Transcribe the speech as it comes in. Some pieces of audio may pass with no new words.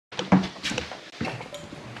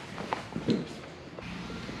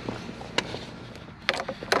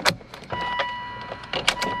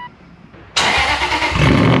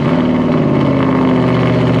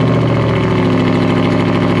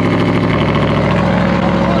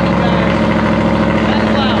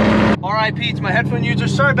my headphone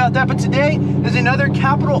users. Sorry about that, but today is another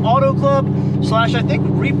Capital Auto Club / I think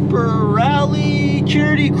Reaper Rally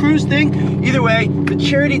charity cruise thing. Either way, the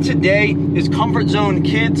charity today is Comfort Zone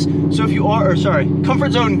Kids. So if you are, or sorry,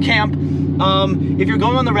 Comfort Zone Camp. If you're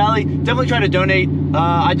going on the rally, definitely try to donate.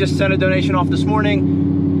 I just sent a donation off this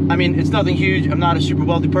morning. I mean, it's nothing huge. I'm not a super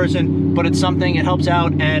wealthy person, but it's something. It helps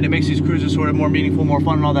out, and it makes these cruises sort of more meaningful, more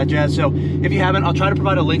fun, and all that jazz. So if you haven't, I'll try to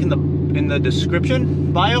provide a link in the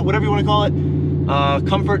description, bio, whatever you want to call it.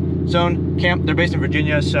 Comfort Zone Camp. They're based in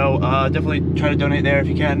Virginia, so definitely try to donate there if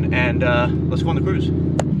you can, and let's go on the cruise.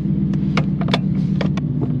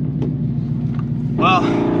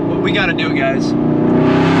 Well, we got to do it, guys.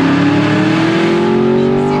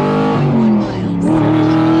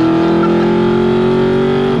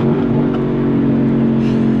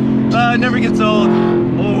 It never gets old.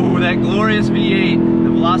 Oh, that glorious V8, the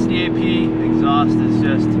Velocity AP exhaust is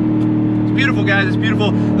just, it's beautiful, guys, it's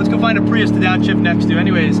beautiful. Let's go find a Prius to downshift next to.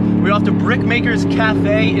 Anyways, we're off to Brickmakers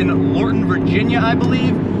Cafe in Lorton, Virginia, I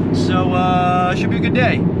believe. So, should be a good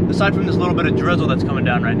day, aside from this little bit of drizzle that's coming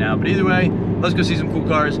down right now. But either way, let's go see some cool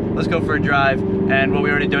cars, let's go for a drive, and well,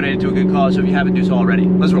 we already donated to a good cause, so if you haven't, do so already.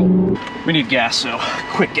 Let's roll. We need gas, so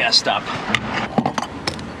quick gas stop.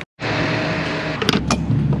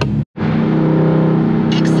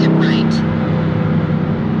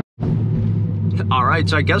 All right,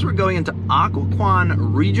 so I guess we're going into Occoquan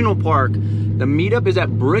Regional Park. The meetup is at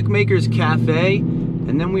Brickmakers Cafe,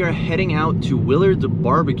 and then we are heading out to Willard's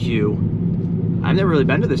Barbecue. I've never really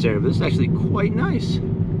been to this area, but this is actually quite nice.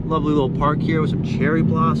 Lovely little park here with some cherry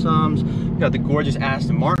blossoms. We've got the gorgeous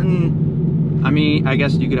Aston Martin. I mean, I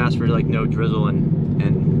guess you could ask for like no drizzle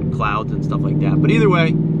and clouds and stuff like that. But either way,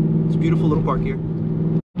 it's a beautiful little park here.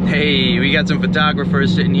 Hey, we got some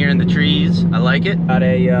photographers sitting here in the trees. I like it. Got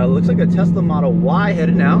a, looks like a Tesla Model Y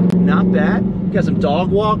headed out. Not bad. Got some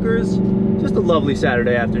dog walkers. Just a lovely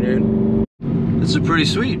Saturday afternoon. This is pretty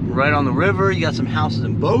sweet. Right on the river. You got some houses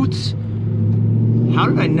and boats. How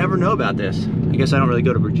did I never know about this? I guess I don't really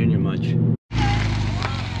go to Virginia much.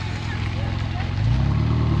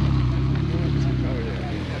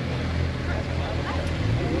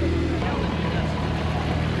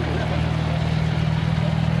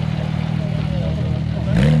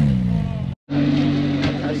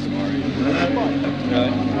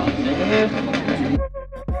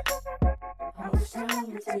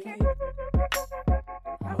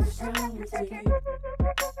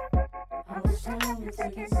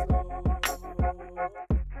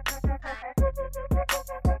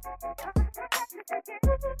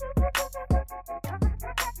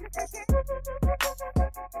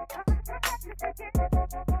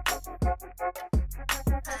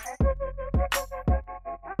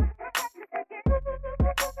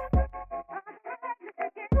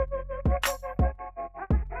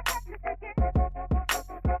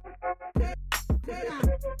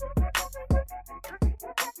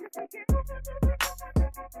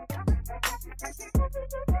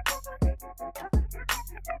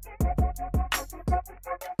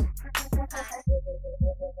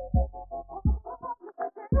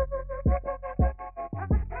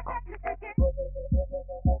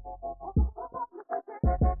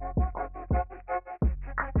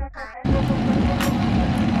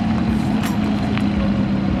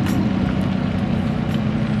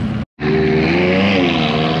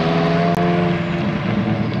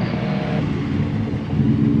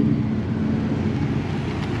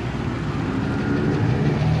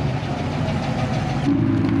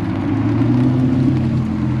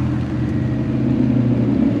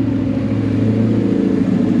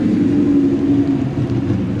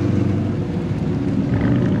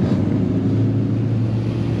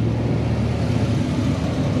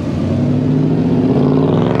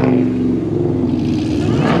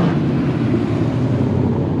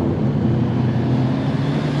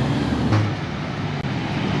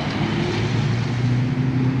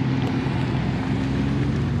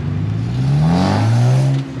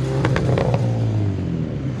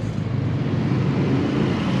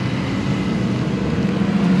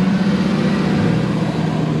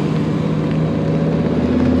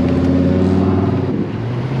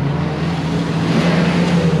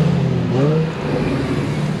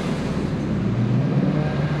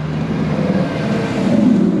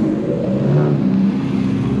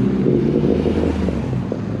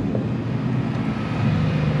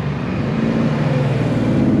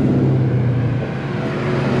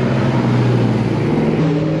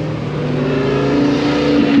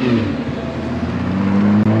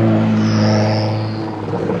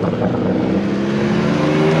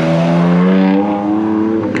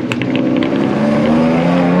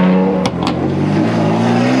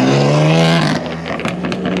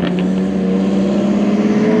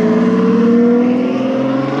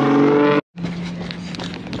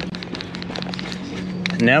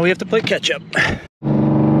 now we have to play catch up.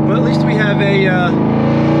 Well, at least we have a,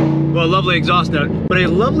 well, a lovely exhaust note, but a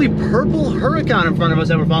lovely purple Huracan in front of us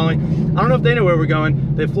that we're following. I don't know if they know where we're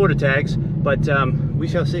going. They have Florida tags, but we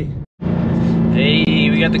shall see. Hey,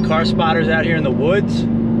 we got the car spotters out here in the woods.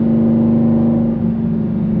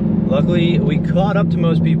 Luckily, we caught up to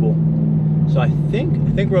most people. So I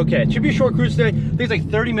think we're okay. It should be a short cruise today. I think it's like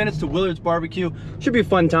 30 minutes to Willard's Barbecue. Should be a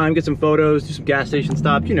fun time, get some photos, do some gas station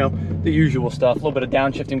stops, you know, the usual stuff. A little bit of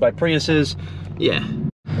downshifting by Priuses. Yeah.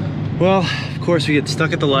 Well, of course we get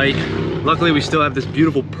stuck at the light. Luckily we still have this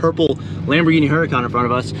beautiful purple Lamborghini Huracan in front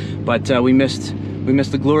of us, but we missed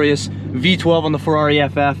the glorious V12 on the Ferrari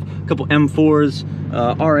FF, a couple M4s,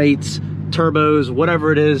 R8s, turbos,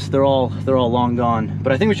 whatever it is, they're all long gone.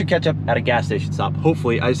 But I think we should catch up at a gas station stop.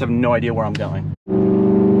 Hopefully, I just have no idea where I'm going.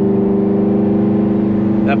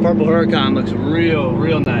 That purple Huracan looks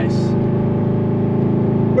real nice.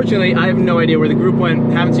 Fortunately, I have no idea where the group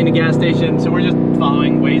went, haven't seen a gas station, so we're just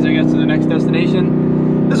following Waze, I guess, to the next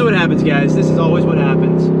destination. This is what happens, guys. This is always what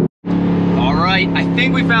happens. All right, I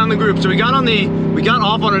think we found the group. So we got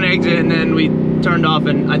off on an exit and then we turned off,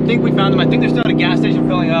 and I think we found them. I think they're still at a gas station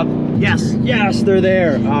filling up. Yes, they're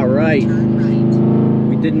there. All right.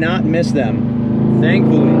 We did not miss them,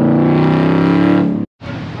 thankfully.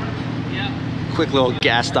 Quick little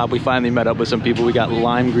gas stop. We finally met up with some people. We got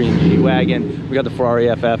lime green G-Wagon. We got the Ferrari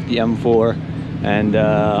FF, the M4, and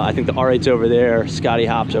I think the R8's over there. Scotty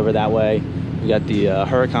Hop's over that way. We got the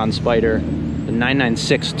Huracan Spider, the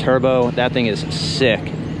 996 Turbo. That thing is sick.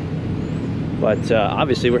 But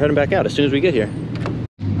obviously we're heading back out as soon as we get here.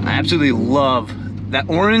 I absolutely love that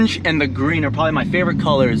orange and the green are probably my favorite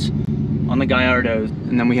colors on the Gallardos.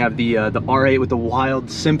 And then we have the R8 with the wild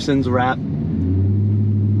Simpsons wrap.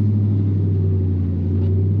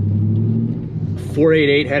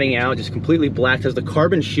 488 heading out, just completely black. Has the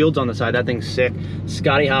carbon shields on the side. That thing's sick.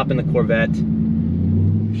 Scotty Hop in the Corvette.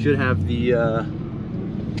 Should have the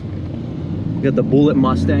we got the Bullet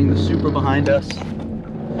Mustang, the Supra behind us.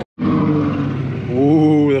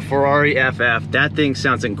 Ooh, the Ferrari FF. That thing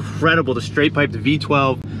sounds incredible. The straight pipe, the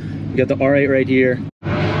V12. We got the R8 right here.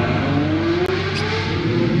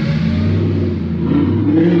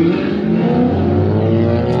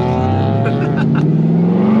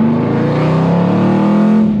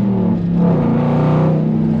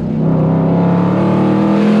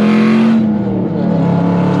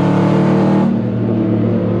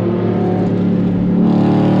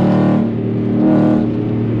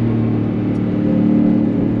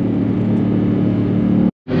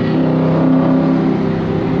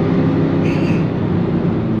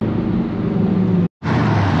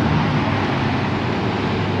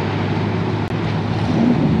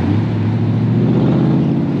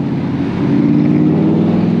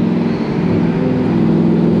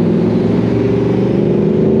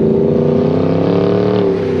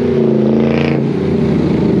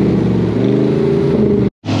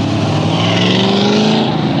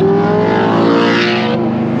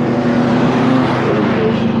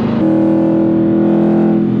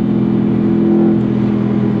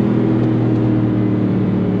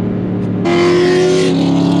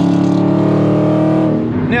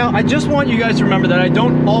 I just want you guys to remember that I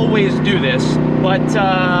don't always do this, but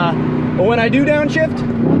when I do downshift,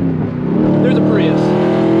 there's a Prius.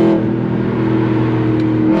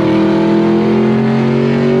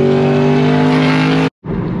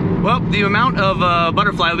 Well, the amount of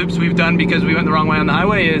butterfly loops we've done because we went the wrong way on the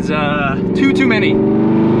highway is too many.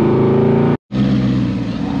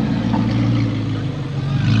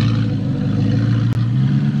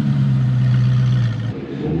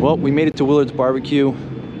 Well, we made it to Willard's Barbecue.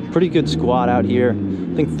 Pretty good squad out here.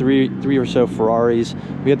 I think three or so Ferraris.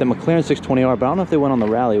 We had the McLaren 620R, but I don't know if they went on the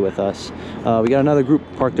rally with us. We got another group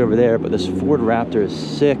parked over there, but this Ford Raptor is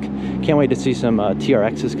sick. Can't wait to see some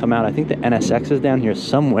TRXs come out. I think the NSX is down here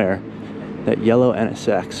somewhere. That yellow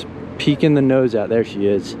NSX. Peeking the nose out. There she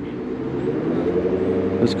is.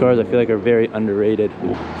 Those cars I feel like are very underrated.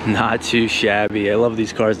 Not too shabby. I love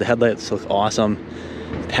these cars. The headlights look awesome.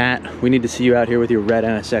 Pat, we need to see you out here with your red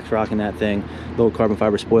NSX rocking that thing. Little carbon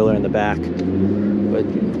fiber spoiler in the back.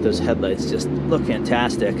 But those headlights just look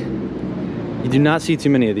fantastic. You do not see too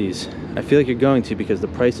many of these. I feel like you're going to because the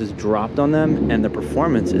price has dropped on them and the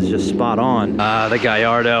performance is just spot on. The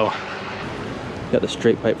Gallardo. Got the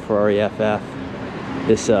straight pipe Ferrari FF.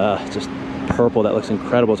 This just purple that looks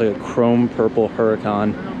incredible. It's like a chrome purple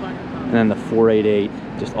Huracan. And then the 488,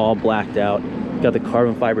 just all blacked out. Got the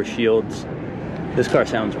carbon fiber shields. This car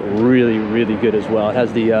sounds really good as well. It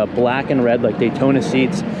has the black and red like Daytona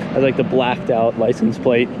seats. It has like the blacked out license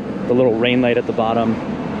plate, the little rain light at the bottom.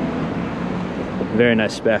 Very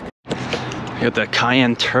nice spec. You got the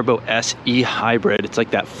Cayenne Turbo SE Hybrid. It's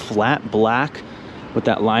like that flat black with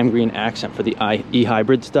that lime green accent for the E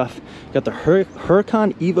Hybrid stuff. Got the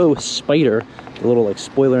Huracan Evo Spider, the little like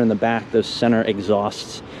spoiler in the back, those center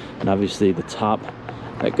exhausts, and obviously the top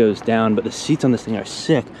that goes down. But the seats on this thing are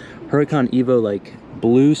sick. Huracan Evo, like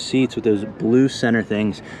blue seats with those blue center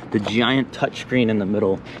things, the giant touchscreen in the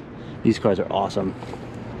middle. These cars are awesome.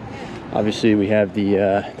 Obviously we have the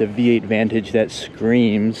V8 Vantage that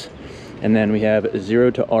screams, and then we have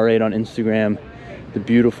 0 to R8 on Instagram, the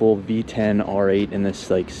beautiful V10 R8 in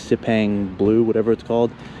this like Sipang blue, whatever it's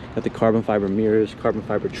called. Got the carbon fiber mirrors, carbon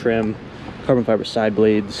fiber trim, carbon fiber side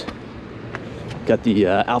blades. Got the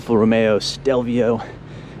Alfa Romeo Stelvio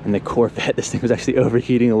and the Corvette. This thing was actually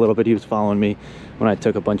overheating a little bit. He was following me when I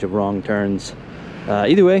took a bunch of wrong turns.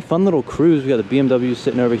 Either way, fun little cruise. We got the BMW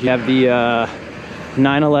sitting over here. We have the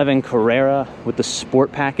 911 Carrera with the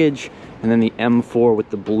sport package, and then the M4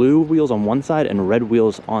 with the blue wheels on one side and red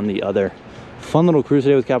wheels on the other. Fun little cruise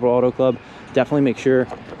today with Capital Auto Club. Definitely make sure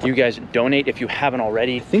you guys donate if you haven't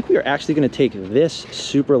already. I think we are actually going to take this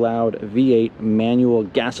super loud V8 manual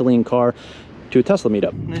gasoline car to a Tesla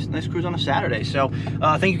meetup. Nice cruise on a Saturday. So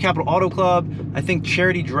thank you, Capital Auto Club. I think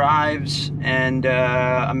Charity drives, and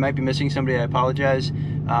I might be missing somebody. I apologize.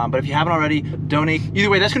 But if you haven't already, donate.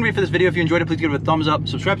 Either way, that's gonna be it for this video. If you enjoyed it, please give it a thumbs up,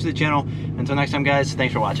 subscribe to the channel. Until next time, guys,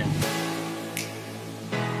 thanks for watching.